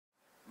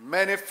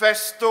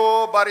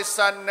Manifesto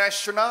Barisan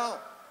Nasional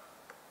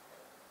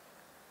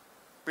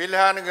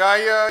pilihan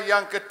raya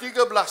yang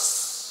ke-13,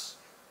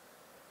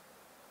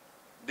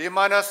 di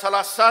mana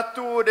salah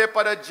satu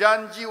daripada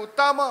janji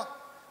utama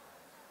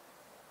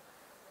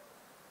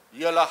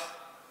ialah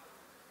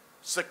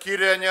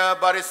sekiranya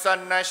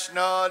Barisan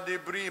Nasional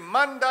diberi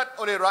mandat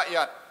oleh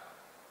rakyat,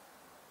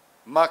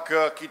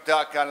 maka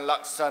kita akan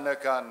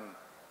laksanakan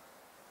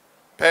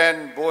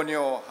Pan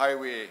Borneo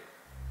Highway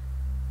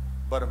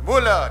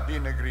bermula di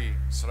negeri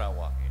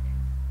Sarawak ini.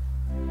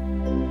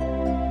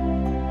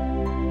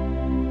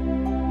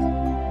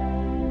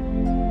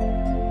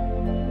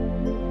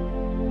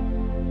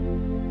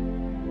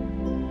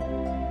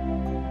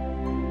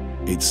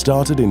 It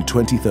started in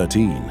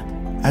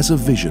 2013 as a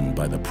vision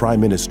by the Prime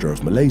Minister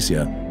of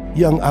Malaysia,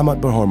 Yang Amat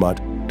Berhormat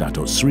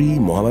Datuk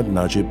Sri Muhammad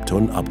Najib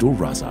Tun Abdul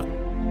Razak,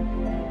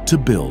 to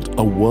build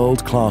a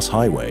world-class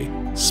highway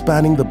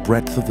spanning the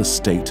breadth of the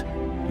state,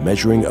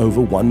 measuring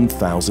over 1,000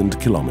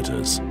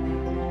 kilometers.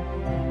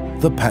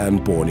 The Pan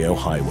Borneo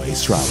Highway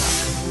Sarawak.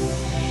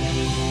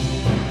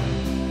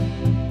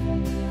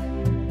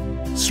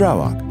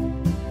 Sarawak,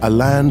 a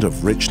land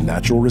of rich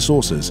natural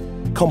resources,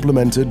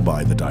 complemented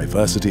by the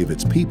diversity of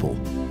its people,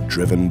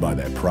 driven by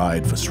their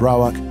pride for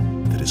Sarawak,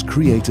 that has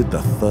created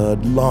the third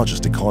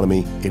largest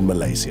economy in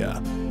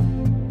Malaysia.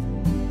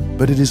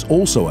 But it is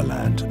also a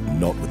land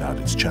not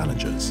without its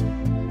challenges.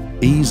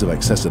 Ease of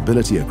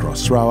accessibility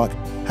across Sarawak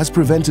has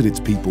prevented its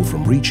people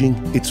from reaching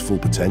its full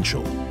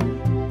potential.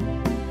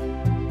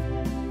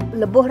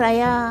 Lebuh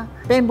raya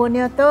Pan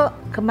Borneo tu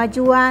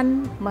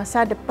kemajuan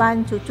masa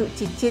depan cucu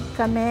cicit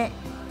kami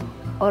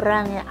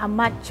orang yang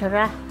amat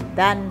cerah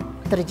dan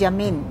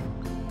terjamin.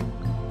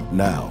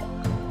 Now,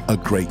 a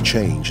great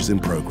change is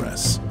in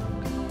progress.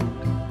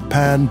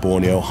 Pan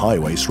Borneo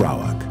Highway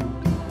Sarawak.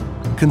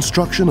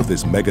 Construction of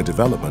this mega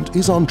development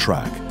is on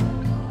track.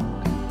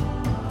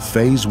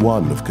 Phase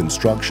 1 of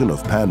construction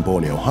of Pan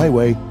Borneo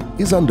Highway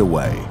is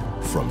underway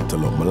from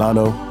Teluk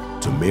Melano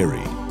to Miri.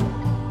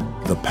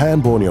 The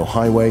Pan Borneo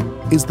Highway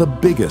is the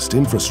biggest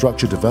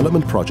infrastructure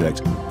development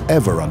project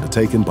ever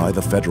undertaken by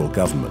the federal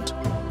government.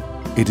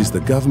 It is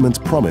the government's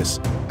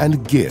promise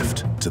and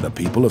gift to the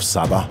people of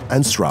Sabah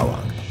and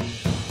Sarawak.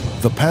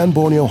 The Pan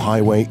Borneo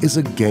Highway is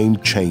a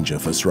game changer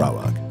for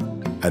Sarawak,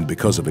 and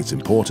because of its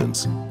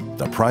importance,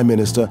 the Prime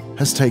Minister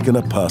has taken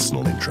a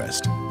personal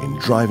interest in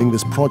driving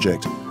this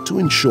project to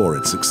ensure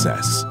its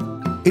success.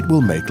 It will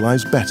make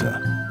lives better.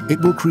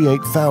 It will create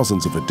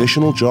thousands of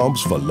additional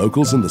jobs for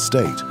locals in the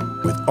state,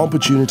 with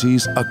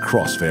opportunities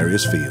across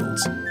various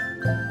fields.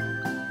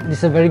 This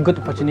is a very good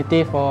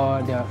opportunity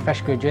for the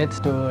fresh graduates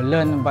to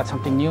learn about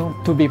something new,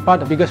 to be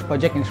part of the biggest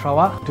project in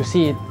Sarawak, to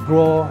see it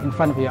grow in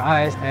front of your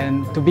eyes,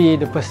 and to be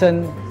the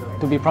person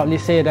to be proudly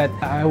say that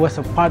I was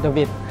a part of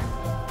it.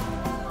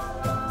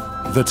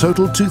 The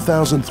total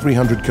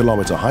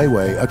 2,300-kilometre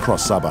highway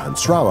across Sabah and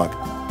Sarawak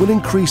will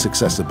increase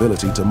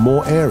accessibility to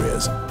more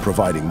areas,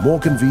 providing more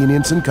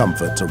convenience and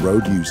comfort to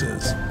road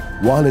users,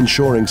 while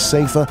ensuring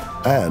safer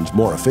and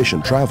more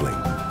efficient travelling.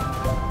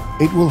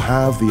 It will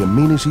have the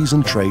amenities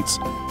and traits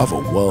of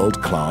a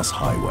world-class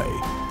highway.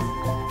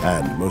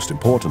 And most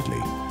importantly,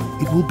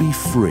 it will be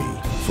free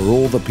for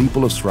all the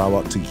people of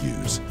Sarawak to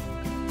use.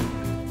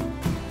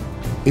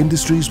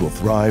 Industries will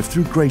thrive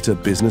through greater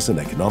business and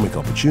economic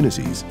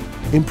opportunities,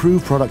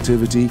 improved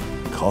productivity,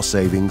 cost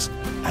savings,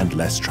 and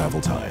less travel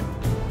time.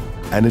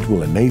 And it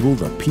will enable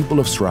the people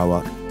of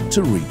Sarawak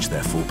to reach their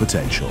full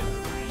potential.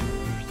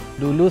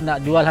 Dulu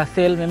nak jual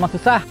hasil memang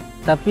susah,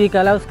 tapi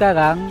kalau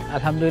sekarang,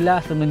 alhamdulillah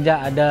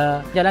semenjak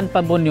ada jalan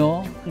Pan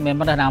Borneo,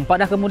 memang dah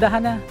nampak dah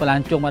kemudahannya.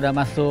 Pelancong ada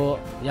masuk,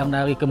 yang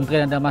dari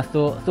kementerian ada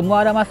masuk,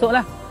 semua ada masuk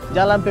lah.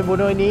 Jalan Pan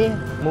Borneo ini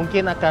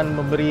mungkin akan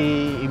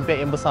memberi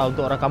impak yang besar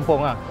untuk orang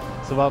kampung lah.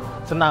 Sebab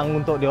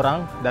senang untuk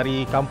diorang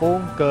dari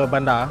kampung ke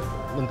bandar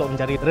untuk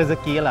mencari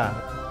rezeki lah.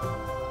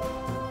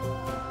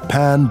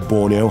 Pan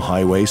Borneo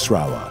Highway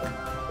Sarawak,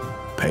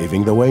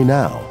 paving the way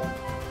now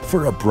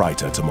for a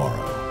brighter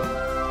tomorrow.